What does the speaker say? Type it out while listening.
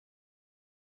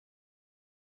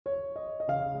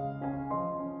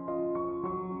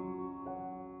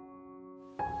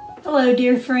Hello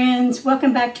dear friends,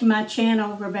 welcome back to my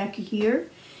channel. Rebecca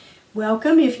here.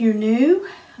 Welcome. If you're new,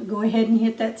 go ahead and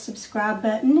hit that subscribe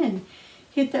button and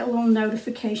hit that little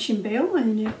notification bell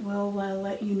and it will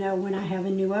let you know when I have a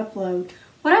new upload.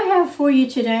 What I have for you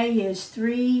today is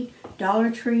 3 Dollar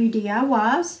Tree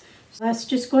DIYs. So let's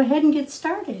just go ahead and get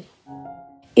started.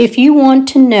 If you want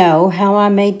to know how I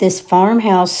made this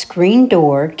farmhouse screen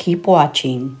door, keep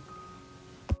watching.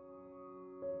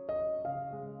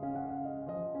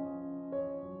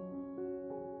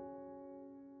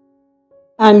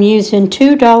 I'm using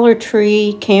 2 Dollar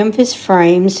Tree canvas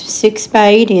frames, 6 by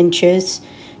 8 inches,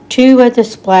 2 of the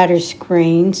splatter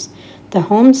screens, the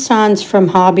home signs from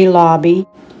Hobby Lobby,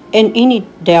 and any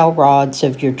dowel rods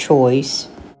of your choice.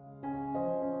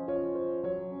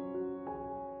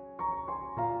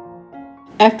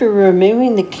 After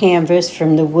removing the canvas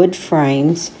from the wood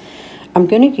frames, I'm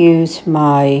going to use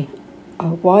my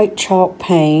white chalk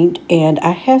paint, and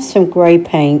I have some gray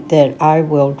paint that I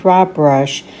will dry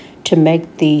brush to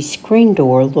make the screen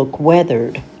door look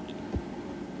weathered.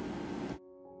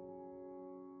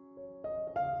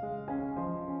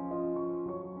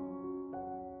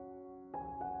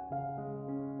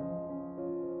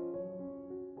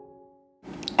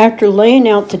 After laying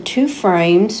out the 2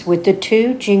 frames with the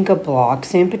 2 Jenga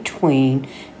blocks in between,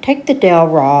 take the dowel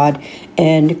rod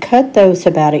and cut those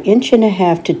about 1.5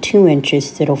 inches to 2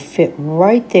 inches that'll fit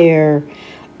right there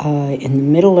in the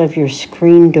middle of your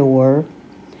screen door.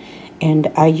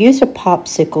 And I use a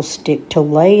popsicle stick to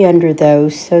lay under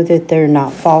those so that they're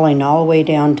not falling all the way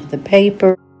down to the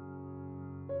paper.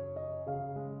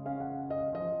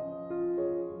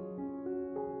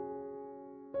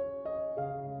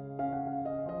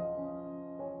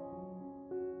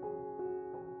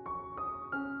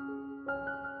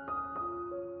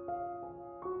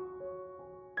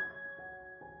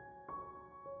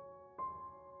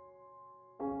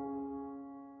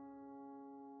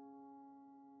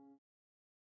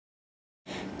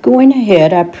 Going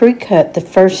ahead, I pre-cut the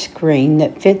first screen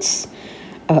that fits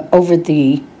over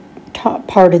the top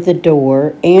part of the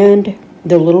door and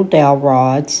the little dowel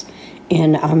rods,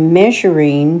 and I'm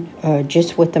measuring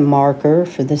just with a marker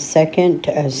for the second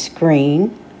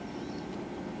screen.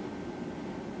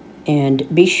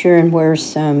 And be sure and wear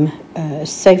some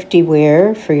safety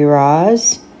wear for your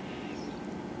eyes.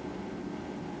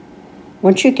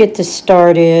 Once you get this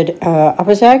started, I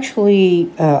was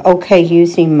actually okay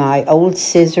using my old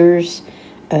scissors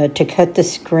to cut the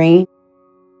screen.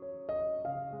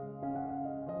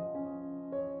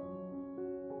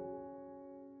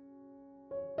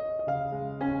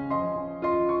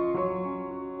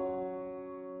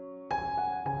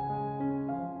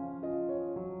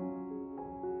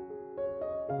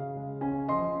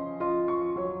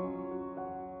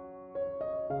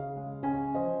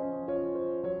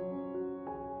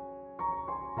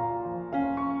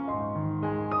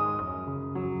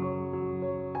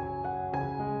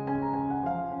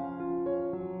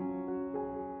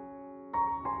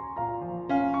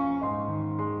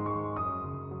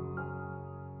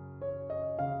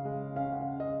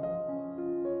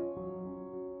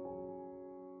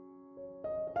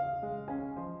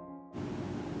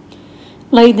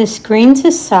 Lay the screens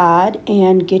aside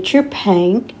and get your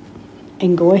paint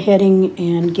and go ahead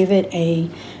and give it a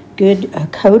good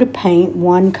coat of paint.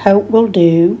 1 coat will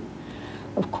do.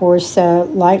 Of course,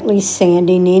 lightly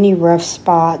sanding any rough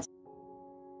spots.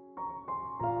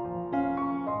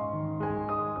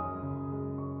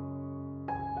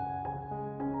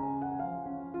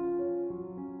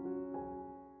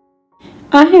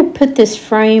 I have put this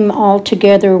frame all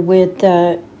together with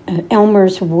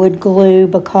Elmer's wood glue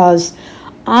because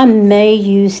I may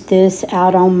use this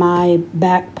out on my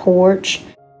back porch.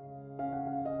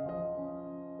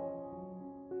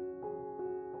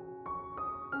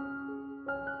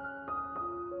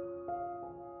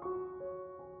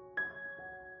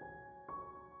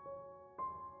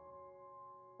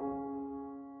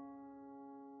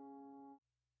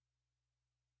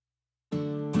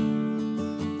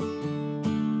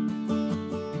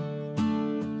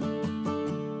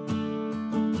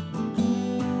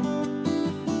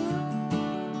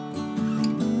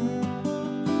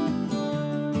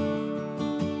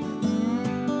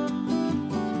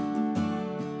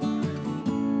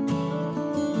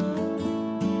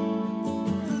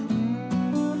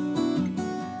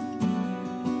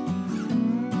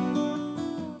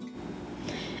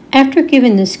 After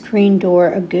giving the screen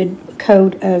door a good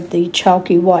coat of the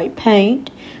chalky white paint,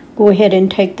 go ahead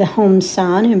and take the home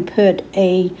sign and put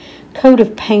a coat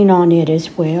of paint on it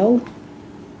as well.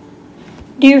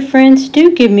 Dear friends,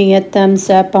 do give me a thumbs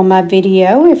up on my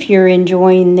video if you're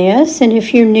enjoying this, and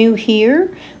if you're new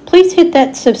here, please hit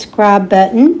that subscribe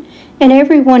button, and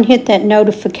everyone hit that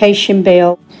notification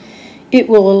bell. It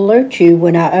will alert you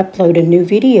when I upload a new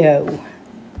video.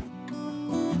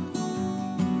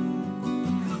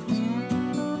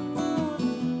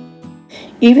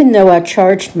 Even though I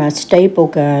charged my staple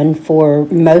gun for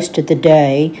most of the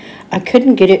day, I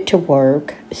couldn't get it to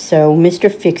work, so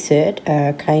Mr. Fix-It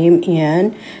came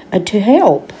in to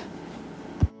help.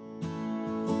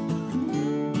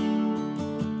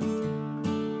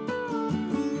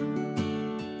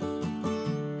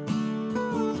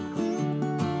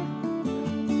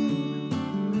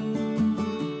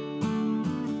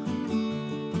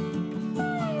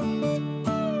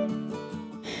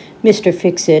 Mr.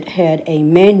 Fix-It had a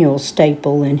manual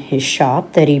staple in his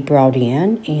shop that he brought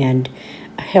in and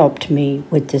helped me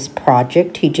with this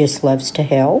project. He just loves to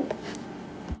help.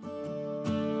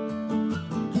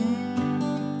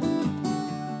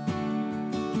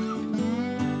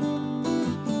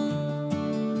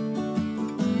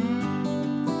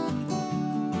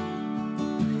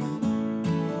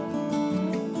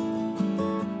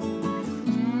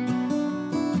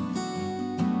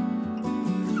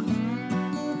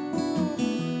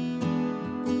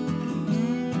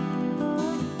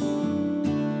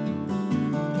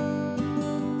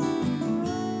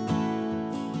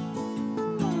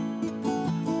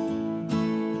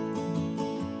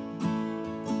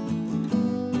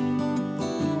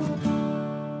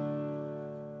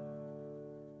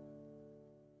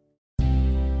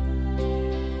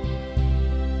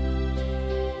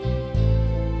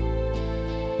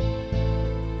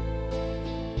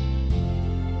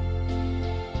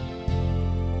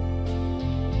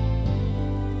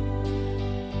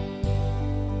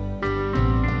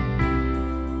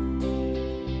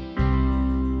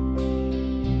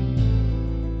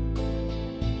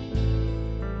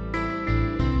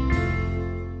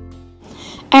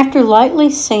 After lightly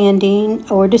sanding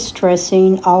or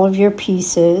distressing all of your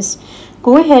pieces,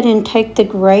 go ahead and take the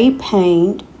gray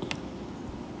paint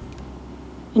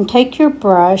and take your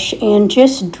brush and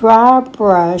just dry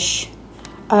brush.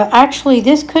 Actually,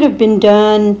 this could have been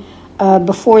done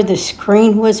before the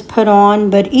screen was put on,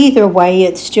 but either way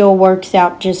it still works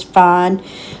out just fine.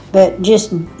 But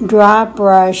just dry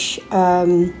brush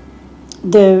some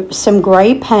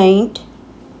gray paint.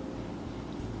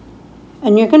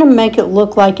 And you're going to make it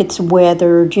look like it's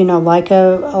weathered, you know, like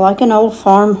an old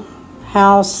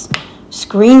farmhouse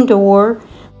screen door.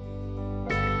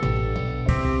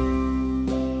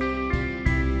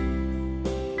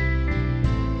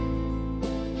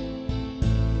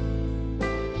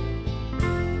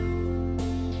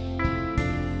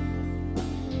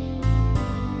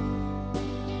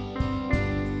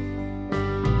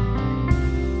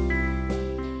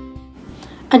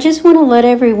 I just want to let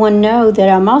everyone know that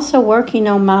I'm also working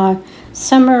on my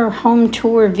summer home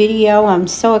tour video. I'm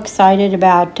so excited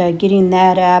about getting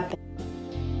that up.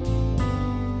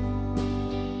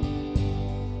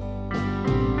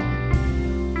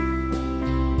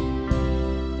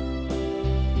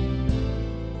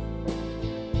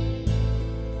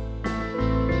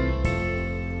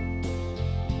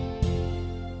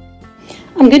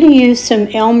 I'm going to use some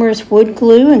Elmer's wood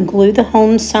glue and glue the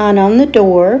home sign on the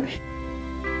door.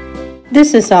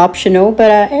 This is optional,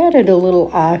 but I added a little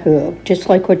eye hook, just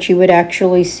like what you would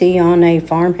actually see on a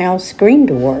farmhouse screen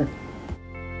door.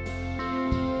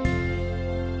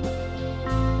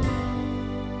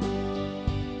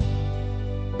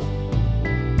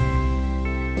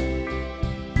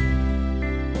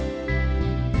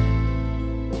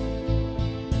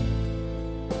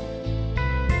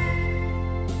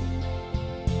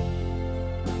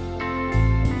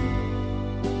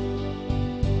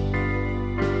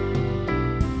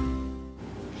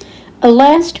 A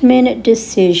last-minute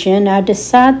decision, I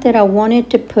decided that I wanted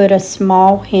to put a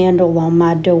small handle on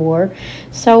my door,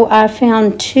 so I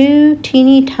found two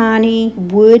teeny tiny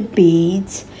wood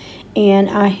beads, and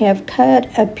I have cut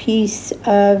a piece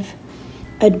of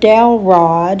a dowel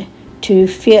rod to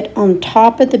fit on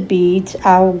top of the beads.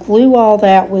 I'll glue all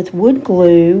that with wood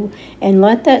glue and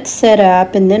let that set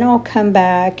up, and then I'll come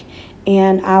back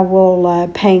and I will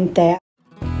paint that.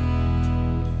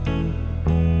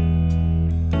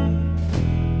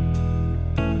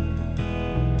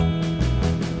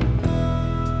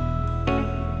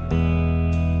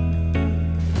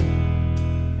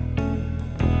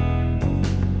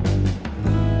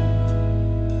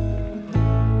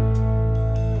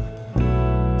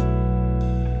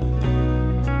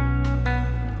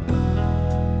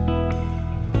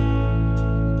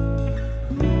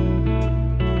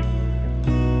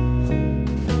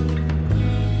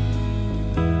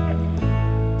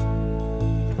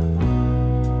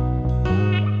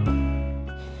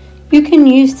 can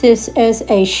use this as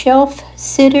a shelf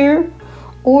sitter,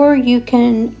 or you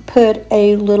can put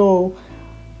a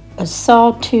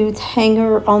sawtooth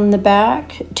hanger on the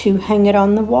back to hang it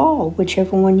on the wall,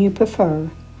 whichever one you prefer.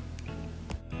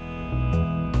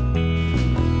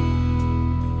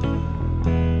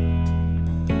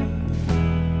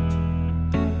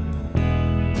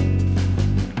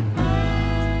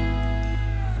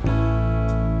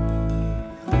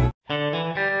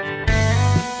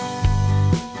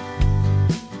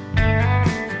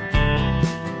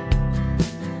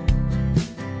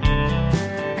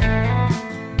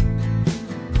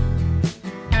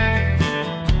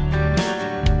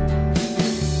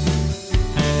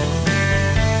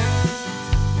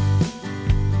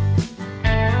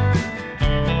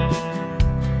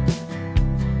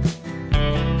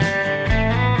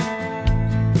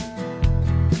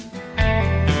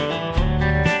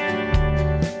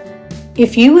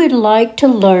 If you would like to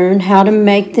learn how to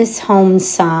make this home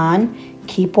sign,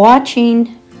 keep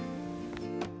watching.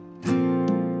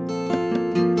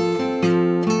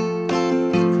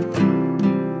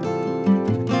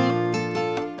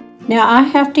 Now I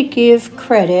have to give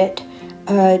credit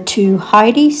to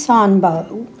Heidi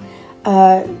Sonbo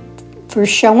for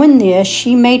showing this.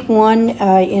 She made one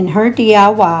in her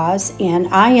DIYs, and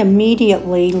I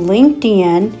immediately linked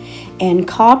in and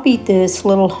copied this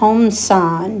little home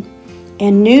sign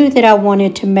and knew that I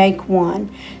wanted to make one.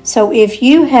 So if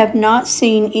you have not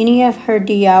seen any of her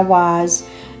DIYs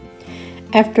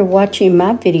after watching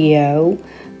my video,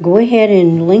 go ahead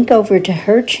and link over to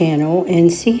her channel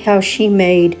and see how she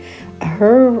made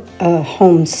her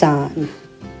home sign.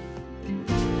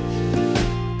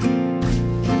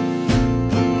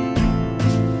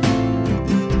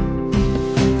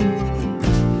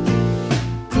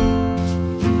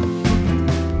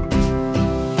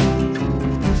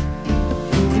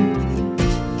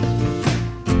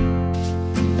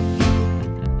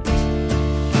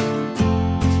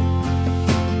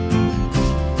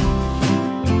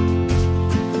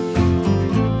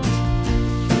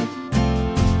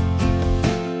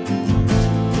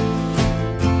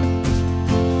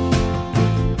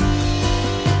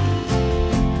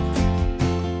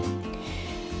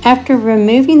 After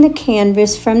removing the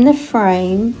canvas from the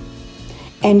frame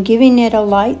and giving it a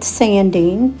light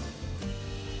sanding,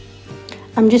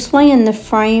 I'm just laying the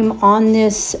frame on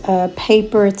this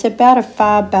paper. It's about a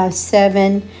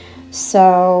 5x7,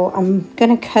 so I'm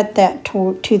going to cut that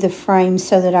to the frame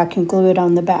so that I can glue it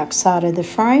on the back side of the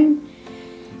frame.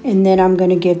 And then I'm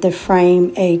going to give the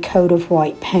frame a coat of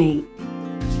white paint.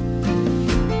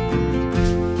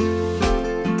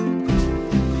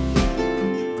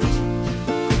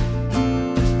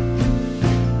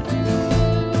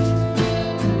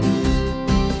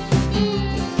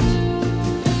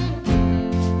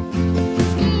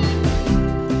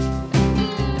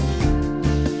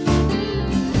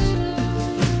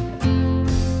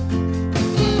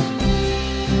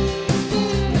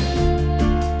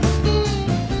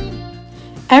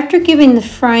 After giving the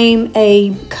frame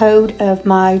a coat of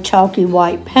my chalky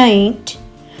white paint,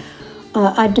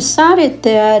 I decided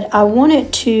that I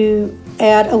wanted to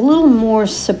add a little more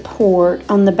support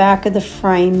on the back of the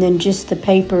frame than just the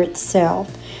paper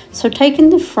itself. So taking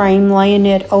the frame, laying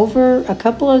it over a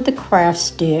couple of the craft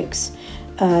sticks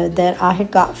that I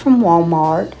had got from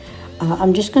Walmart,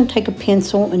 I'm just going to take a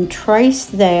pencil and trace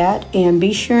that, and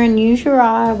be sure and use your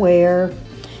eyewear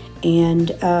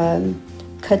and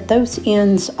cut those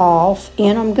ends off,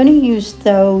 and I'm going to use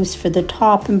those for the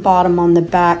top and bottom on the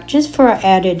back, just for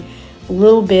a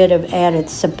little bit of added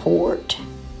support.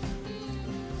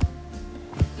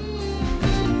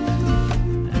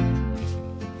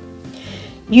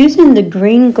 Using the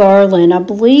green garland, I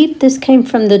believe this came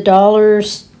from the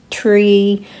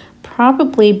Dollartree,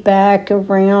 probably back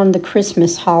around the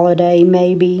Christmas holiday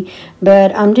maybe,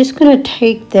 but I'm just going to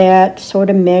take that, sort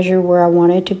of measure where I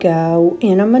want it to go,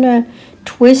 and I'm going to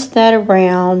twist that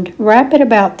around, wrap it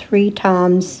about 3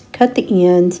 times, cut the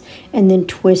ends, and then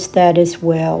twist that as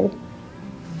well.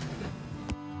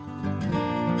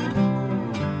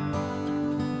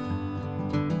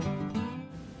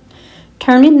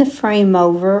 Turning the frame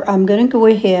over, I'm going to go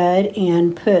ahead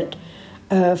and put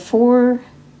 4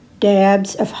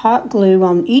 dabs of hot glue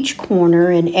on each corner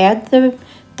and add the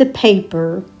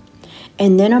paper.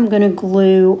 And then I'm going to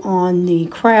glue on the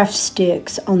craft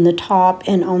sticks on the top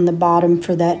and on the bottom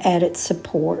for that added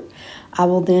support. I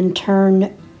will then turn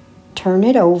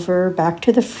it over back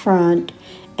to the front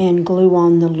and glue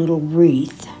on the little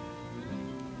wreath.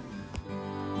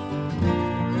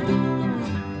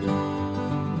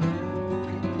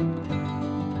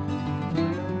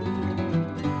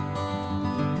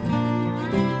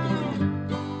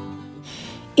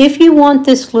 If you want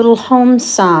this little home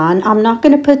sign, I'm not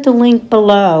going to put the link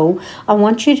below. I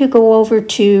want you to go over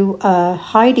to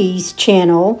Heidi's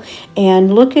channel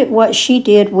and look at what she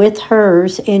did with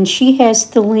hers, and she has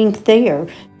the link there.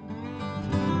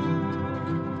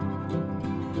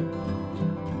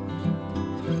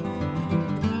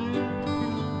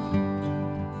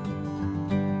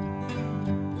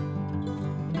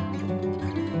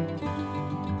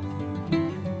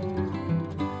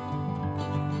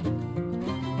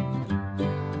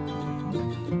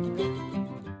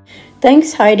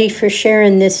 Thanks, Heidi, for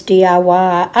sharing this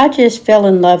DIY. I just fell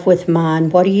in love with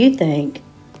mine. What do you think?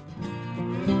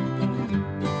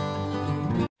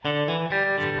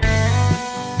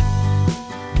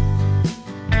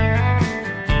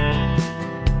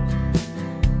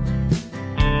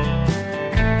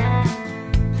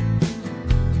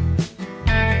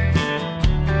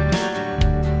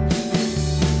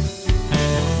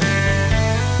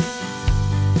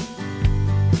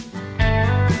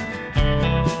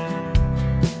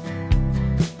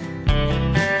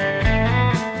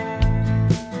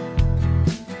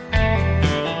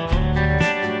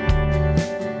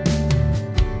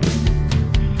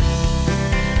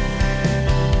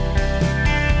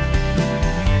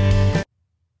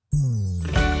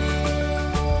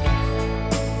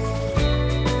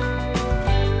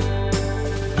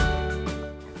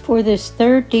 For this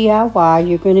third DIY,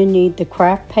 you're going to need the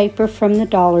craft paper from the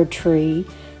Dollar Tree,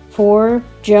 4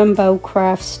 jumbo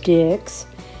craft sticks,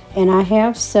 and I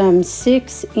have some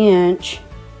 6-inch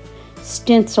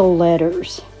stencil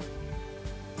letters.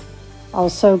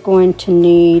 Also going to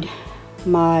need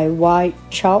my white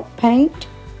chalk paint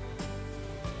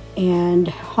and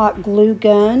hot glue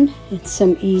gun and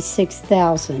some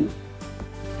E6000.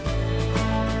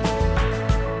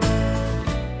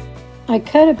 I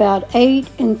cut about 8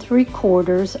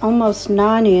 3/4, almost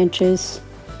 9 inches.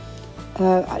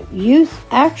 I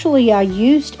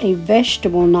used a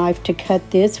vegetable knife to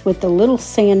cut this with a little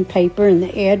sandpaper, and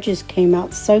the edges came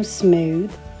out so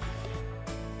smooth.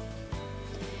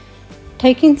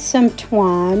 Taking some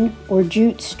twine or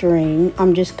jute string,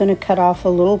 I'm just going to cut off a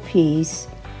little piece.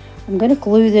 I'm going to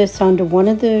glue this onto one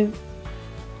of the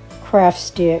craft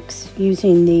sticks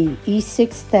using the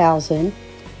E6000.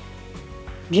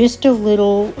 Just a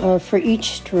little for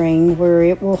each string where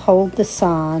it will hold the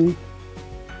sign,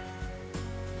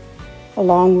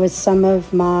 along with some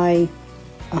of my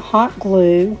hot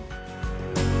glue.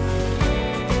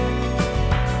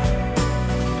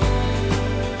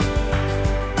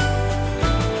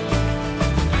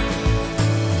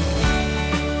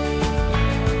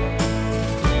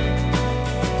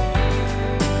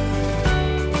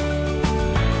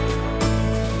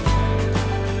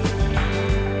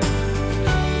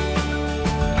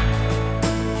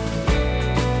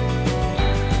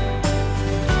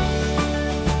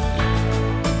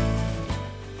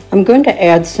 I'm going to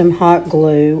add some hot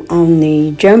glue on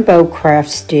the jumbo craft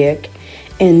stick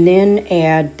and then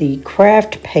add the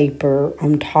craft paper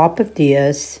on top of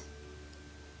this.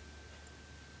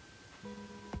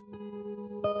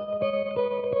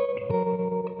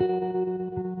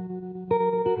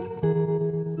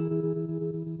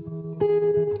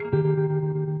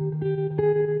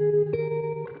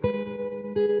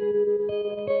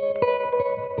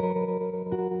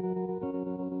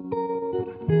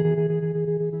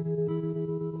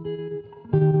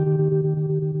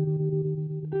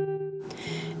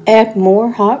 Add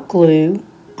more hot glue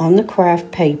on the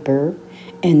craft paper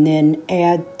and then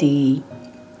add the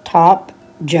top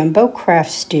jumbo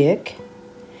craft stick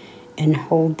and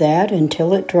hold that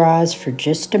until it dries for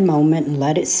just a moment and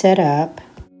let it set up.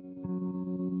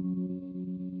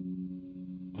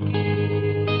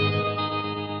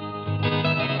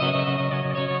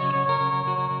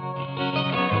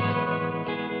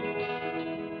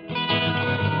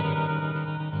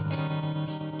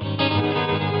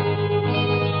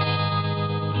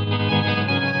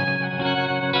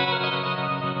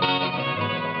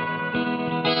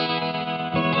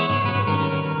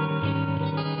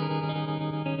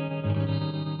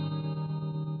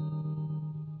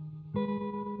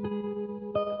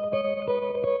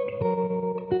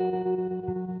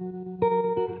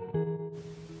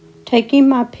 Taking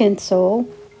my pencil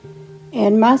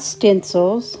and my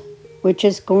stencils, which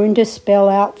is going to spell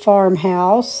out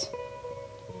farmhouse,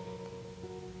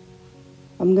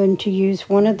 I'm going to use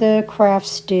one of the craft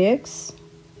sticks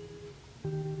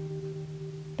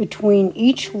between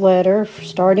each letter,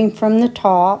 starting from the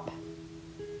top,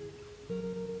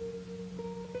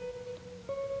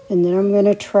 and then I'm going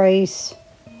to trace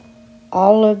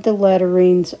all of the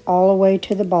letterings all the way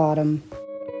to the bottom.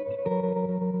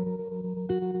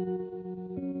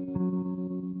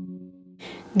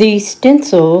 These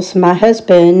stencils, my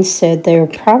husband said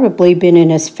they've probably been in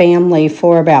his family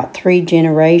for about 3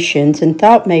 generations and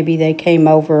thought maybe they came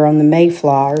over on the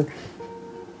Mayflower.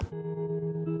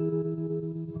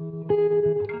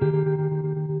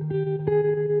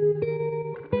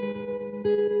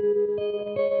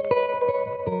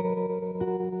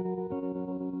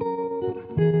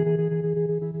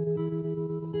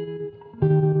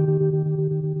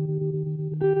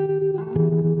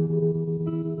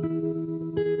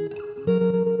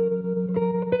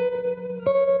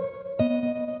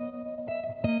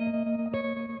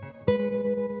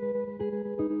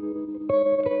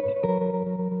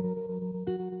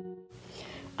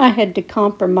 I had to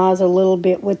compromise a little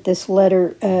bit with this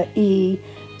letter E,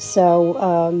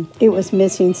 so it was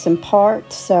missing some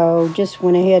parts, so just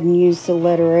went ahead and used the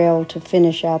letter L to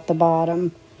finish out the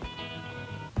bottom.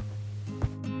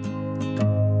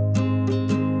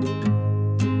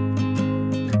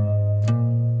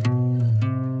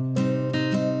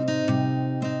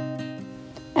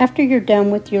 After you're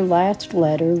done with your last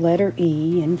letter, letter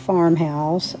E in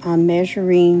farmhouse, I'm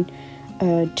measuring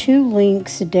 2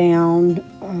 lengths down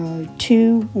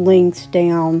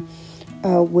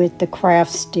with the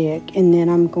craft stick, and then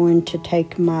I'm going to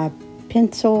take my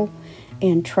pencil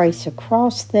and trace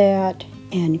across that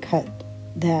and cut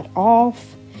that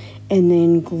off, and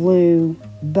then glue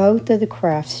both of the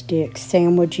craft sticks,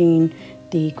 sandwiching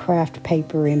the craft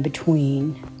paper in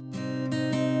between.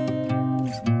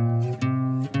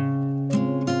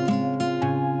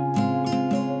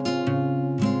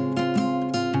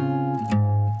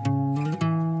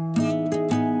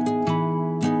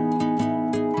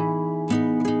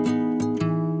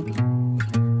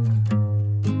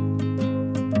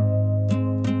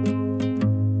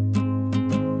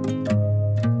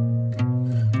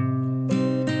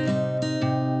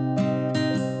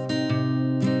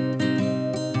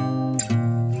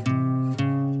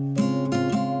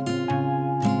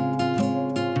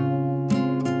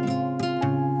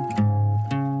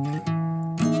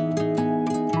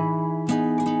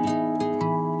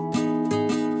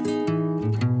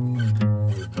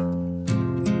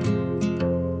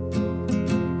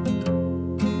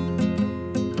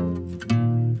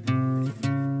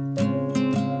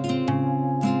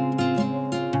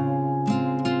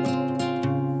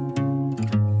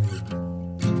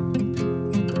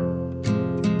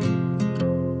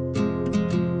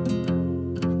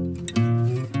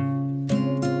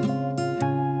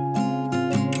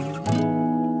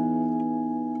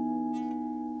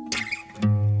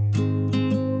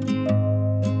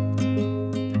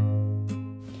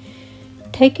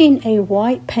 Taking a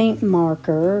white paint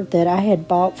marker that I had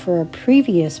bought for a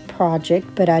previous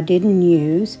project but I didn't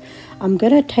use, I'm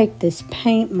going to take this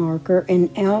paint marker and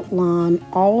outline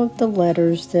all of the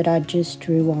letters that I just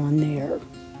drew on there.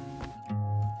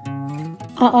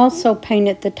 I also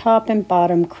painted the top and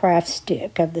bottom craft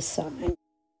stick of the sign.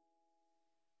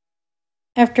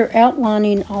 After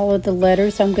outlining all of the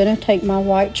letters, I'm going to take my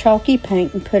white chalky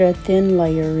paint and put a thin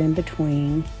layer in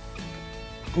between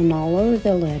on all of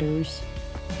the letters.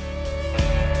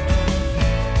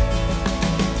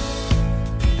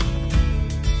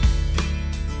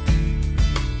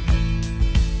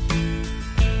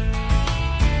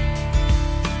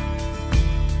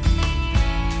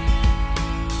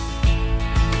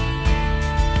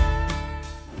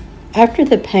 After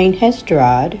the paint has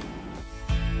dried,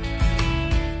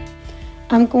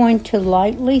 I'm going to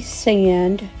lightly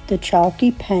sand the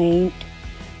chalky paint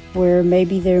where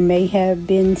maybe there may have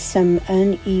been some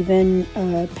uneven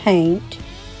paint.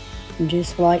 And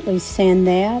just lightly sand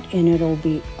that and it'll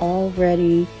be all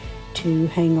ready to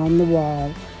hang on the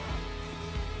wall.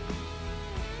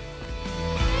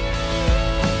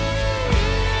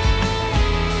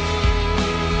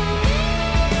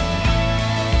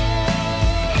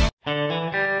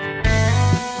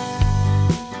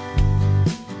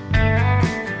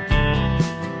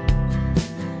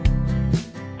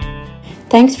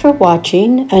 Thanks for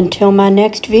watching. Until my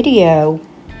next video,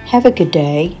 have a good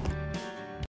day.